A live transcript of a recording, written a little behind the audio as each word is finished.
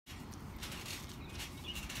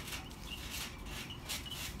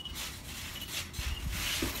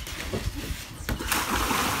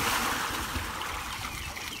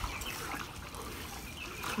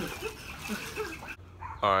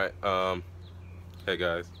Alright, hey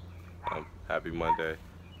guys, happy Monday,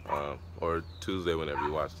 or Tuesday whenever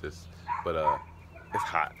you watch this, but it's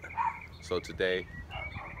hot, so today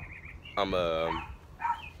I'm gonna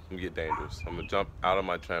get dangerous. I'm gonna jump out of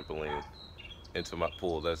my trampoline into my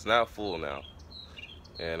pool that's now full now,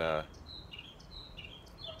 and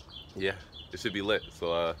yeah, it should be lit,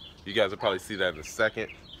 so you guys will probably see that in a second,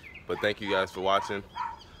 but thank you guys for watching,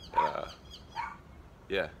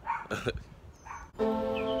 yeah.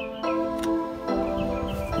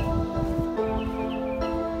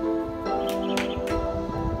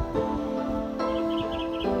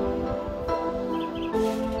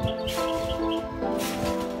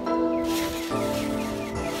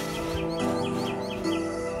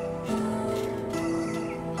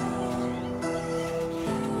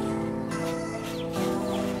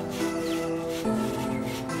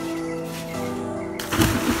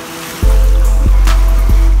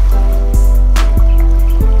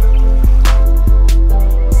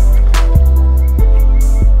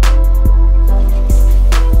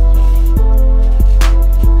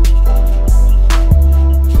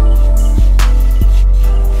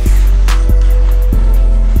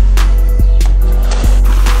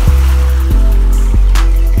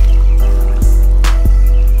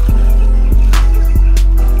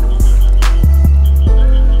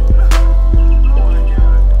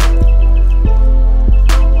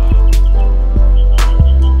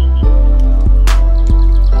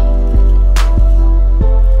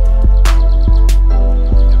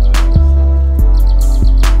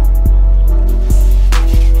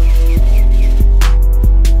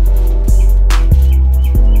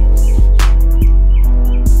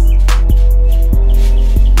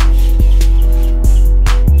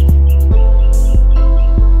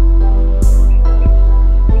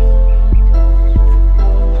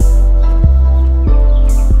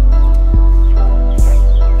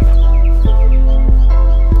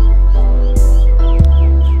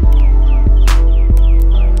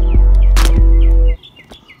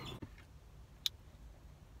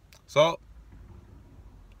 So,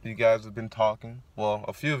 you guys have been talking. Well,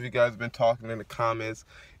 a few of you guys have been talking in the comments,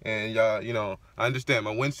 and y'all, you know, I understand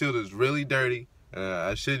my windshield is really dirty.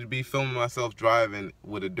 I should be filming myself driving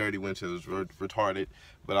with a dirty windshield. It's retarded,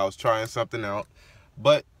 but I was trying something out.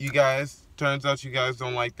 But you guys, turns out you guys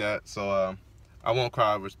don't like that, so I won't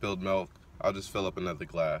cry over spilled milk. I'll just fill up another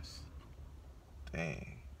glass. Dang.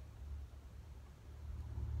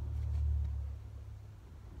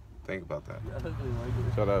 Think about that.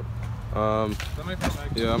 Shut up.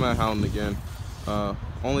 Yeah, I'm at Houghton again.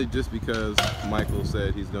 Only just because Michael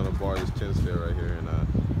said he's gonna bar this chin stare right here, and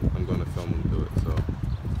I'm gonna film him do it. So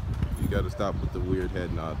you gotta stop with the weird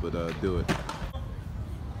head nod, but do it.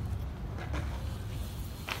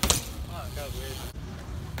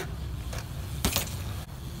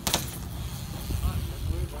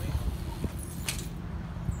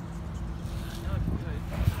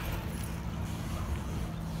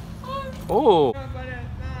 Oh.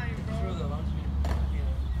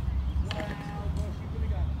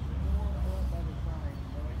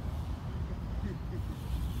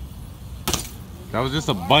 That was just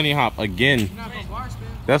a bunny hop again.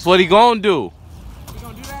 That's what he gonna do. He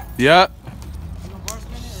gonna do that? Yep. You gonna bar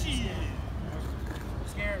spin it? I'm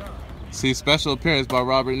scared, huh? See, special appearance by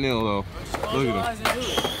Robert Neal though. Look at him.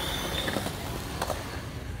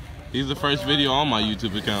 He's the first video on my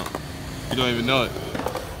YouTube account. You don't even know it.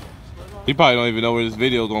 He probably don't even know where this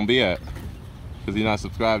video is gonna be at, because he's not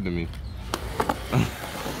subscribed to me.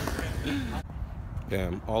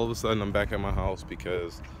 Damn, all of a sudden I'm back at my house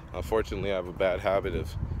because unfortunately I have a bad habit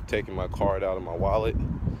of taking my card out of my wallet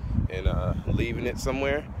and leaving it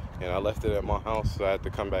somewhere, and I left it at my house, so I had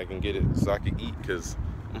to come back and get it so I could eat because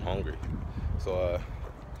I'm hungry. So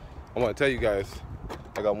I want to tell you guys,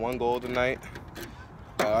 I got one goal tonight.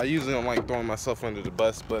 I usually don't like throwing myself under the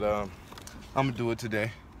bus, but I'm gonna do it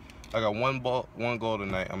today. I got one goal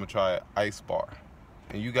tonight. I'm gonna try an ice bar,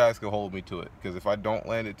 and you guys can hold me to it, because if I don't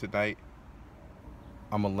land it tonight,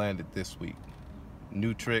 I'm gonna land it this week.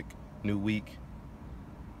 New trick, new week.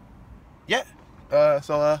 Yeah.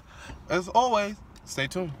 So as always, stay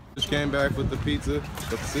tuned. Just came back with the pizza.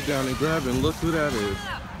 Let's sit down and grab it, and look who that is.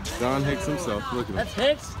 John Hicks himself. Look at him. That's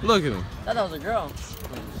Hicks? Look at him. I thought that was a girl.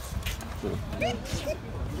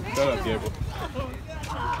 Shut up, Gabriel.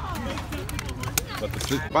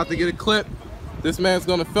 About to get a clip. This man's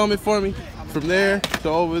gonna film it for me from there to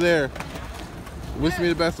over there. Wish me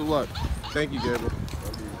the best of luck. Thank you, Gabriel.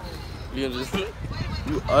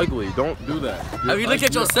 You ugly. Don't do that. Have you looked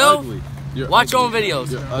at yourself? Watch your own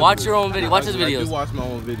videos. Watch your own videos. Watch his I videos. do watch my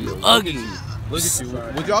own videos. Ugly. Look at you.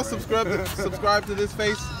 Would y'all subscribe to this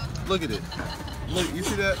face? Look at it. Look, you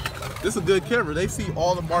see that? This is a good camera. They see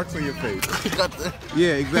all the marks on your face.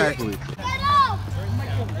 Yeah, exactly. For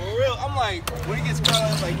real, I'm like, when he gets caught,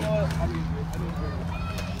 I'm like, you know what?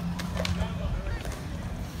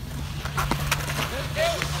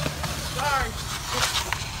 Sorry.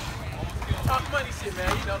 Talk money shit,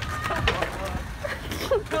 man, you know.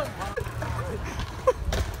 Come on.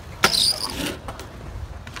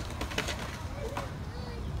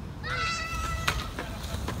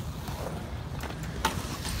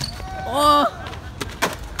 Oh,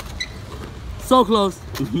 so close.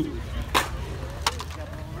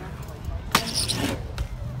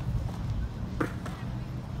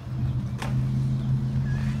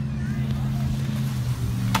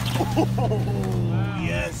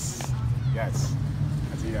 Yes. Yes.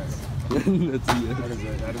 That's a yes. That's a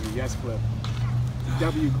yes. That is a yes clip.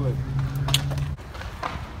 W clip.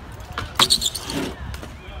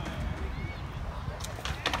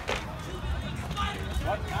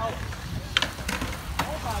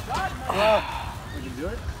 Did you do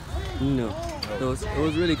it? No, it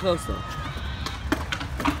was really close though.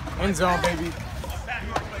 End zone, baby.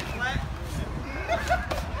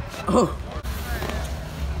 Oh.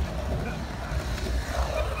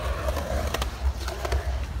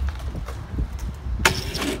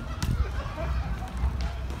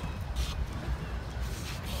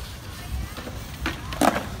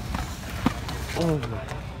 Oh.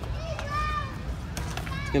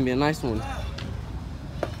 It's gonna be a nice one.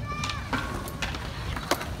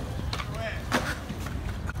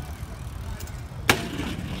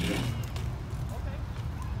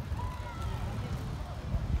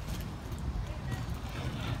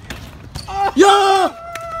 Yeah!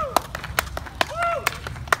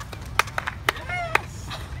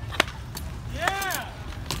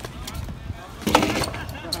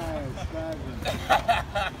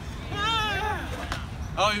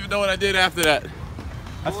 I don't even know what I did after that.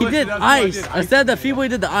 He did ice. I said that Feeboy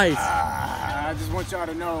did the ice. I just want y'all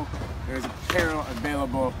to know there's apparel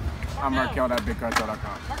available on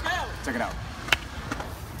Markel.bigcartel.com. Check it out.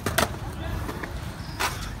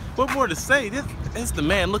 What more to say? This is the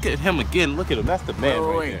man. Look at him again. Look at him. That's the man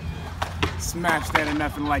right there. Smash that and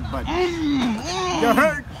nothing like button. You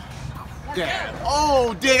hurt? Damn.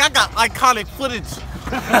 Oh, dang. I got iconic footage.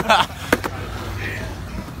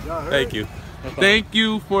 Thank you. Thank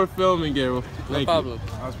you for filming, Gabriel. No problem.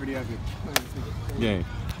 That was pretty epic. Yeah.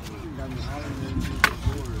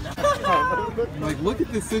 Like, look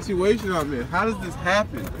at this situation I'm in. How does this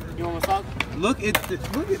happen? You want my sock? Look at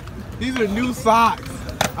these are new socks.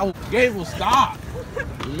 Gabriel, stop.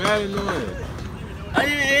 You're mad annoying. I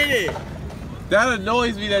didn't hit it. That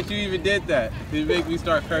annoys me that you even did that. It make me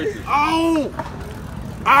start cursing. Ow!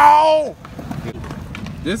 Ow!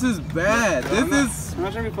 This is bad. This is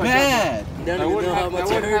bad. That wouldn't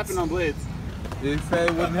happen on blades. They said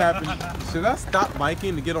it wouldn't happen. Should I stop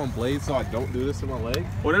biking to get on blades so I don't do this to my leg?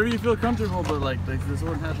 Whatever you feel comfortable, but like this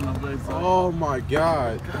wouldn't happen on blades. So. Oh my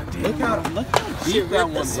God! Look how deep that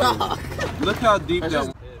one is. Look how deep that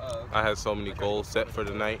one. I had so many goals set for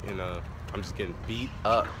the night, and I'm just getting beat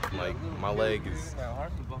up. Like my leg is.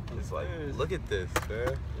 It's like, look at this,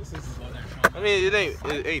 man. This is. I mean, it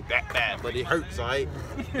ain't that bad, but it hurts, alright?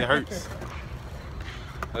 It hurts.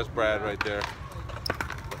 That's Brad right there.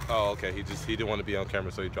 Oh, okay. He didn't want to be on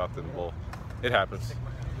camera, so he dropped in the bowl. It happens.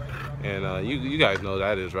 And you guys know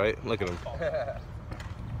that is, right? Look at him.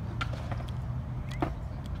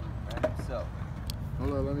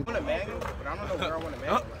 Hold on, let me. I want a manual, but I don't know where I want a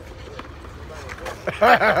manual.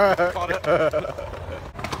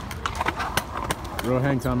 Real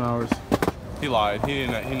hang time hours. He lied. He's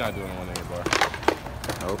not doing one anymore.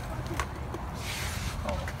 Nope.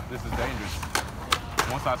 Oh, this is dangerous.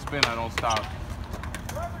 Once I spin, I don't stop.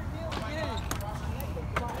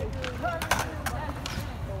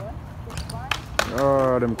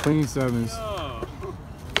 Oh, them clean sevens.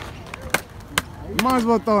 You might as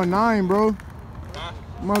well throw a 9, bro. You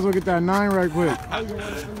might as well get that 9 right quick.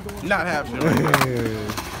 Not happening.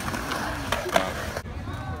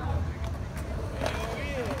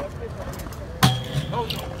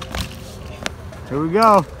 Here we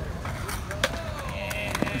go.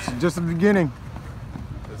 This is just the beginning.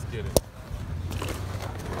 Let's get it.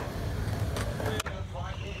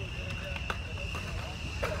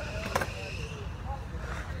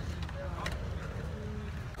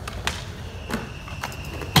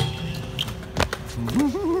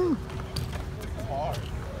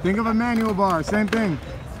 Think of a manual bar, same thing.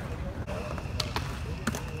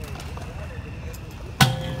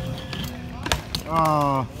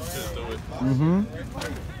 Oh. Mm-hmm.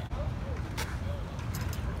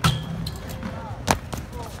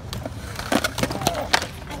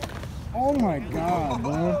 Oh my my god,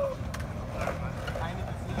 bro.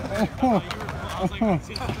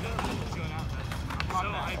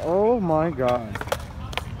 Oh my god.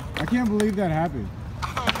 I can't believe that happened.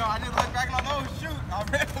 I don't know. I just looked back and I'm like, oh shoot, I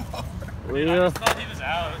ran him over. Yeah. I just thought he was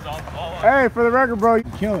out. It was all ball. Hey, for the record, bro, you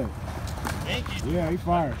kill it. Thank you. Yeah, he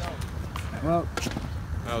fired. Well,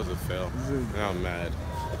 That was a fail. Now I'm mad.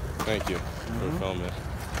 Thank you for filming.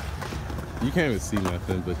 You can't even see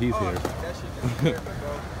nothing, but he's here. That shit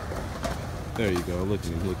just There you go.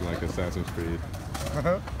 Looking like Assassin's Creed.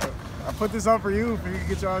 I put this on for you can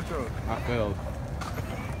get your outro.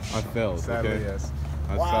 I failed. Sadly, okay? yes.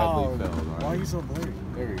 I Wow. sadly failed. Why are you so blurry?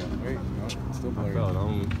 There you go. Wait, no, still I blurry. failed.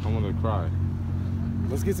 I'm gonna cry.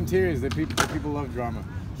 Let's get some tears. The people love drama.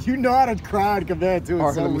 You know how to cry and compare to it.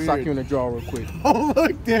 Alright, So let me weird. sock you in the jaw real quick. Oh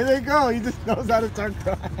look, there they go. He just knows how to start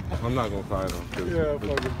crying. I'm not gonna cry though. Yeah,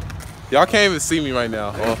 fuck it. Y'all can't even see me right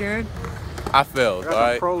now. You can? I failed. Got All some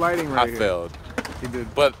right. pro lighting right I here. failed. He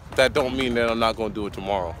did. But that don't mean that I'm not gonna do it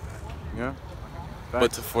tomorrow. Yeah.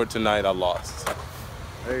 But for tonight, I lost.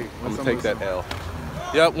 Hey, I'm gonna take that L.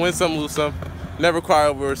 Yep, win some, lose some. Never cry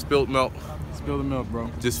over spilled milk. Spill the milk, bro.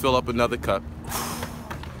 Just fill up another cup.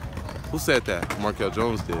 Who said that? Markel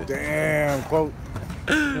Jones did. Damn, quote.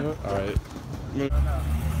 All right.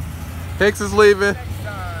 Hicks is leaving.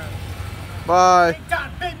 Bye.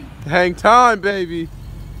 Hang time, baby.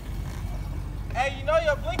 Hey, you know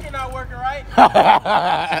your blinker not working, right?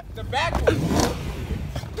 The back one.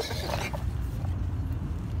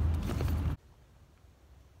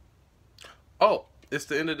 Oh, it's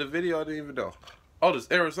the end of the video. I didn't even know. Oh, there's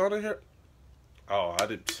Arizona here? Oh, I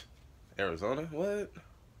didn't. Arizona? What?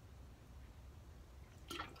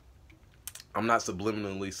 I'm not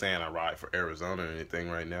subliminally saying I ride for Arizona or anything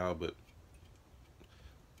right now, but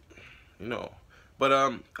you know.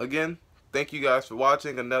 But again, thank you guys for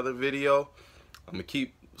watching another video. I'm gonna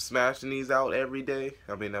keep smashing these out every day.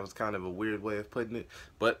 I mean, that was kind of a weird way of putting it,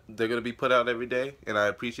 but they're gonna be put out every day, and I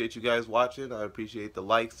appreciate you guys watching. I appreciate the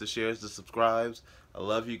likes, the shares, the subscribes. I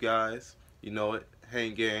love you guys. You know it.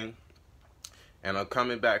 Hang gang. And I'm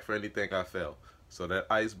coming back for anything I fail. So that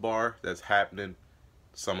ice bar, that's happening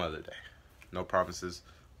some other day. No promises,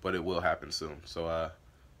 but it will happen soon. So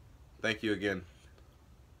thank you again.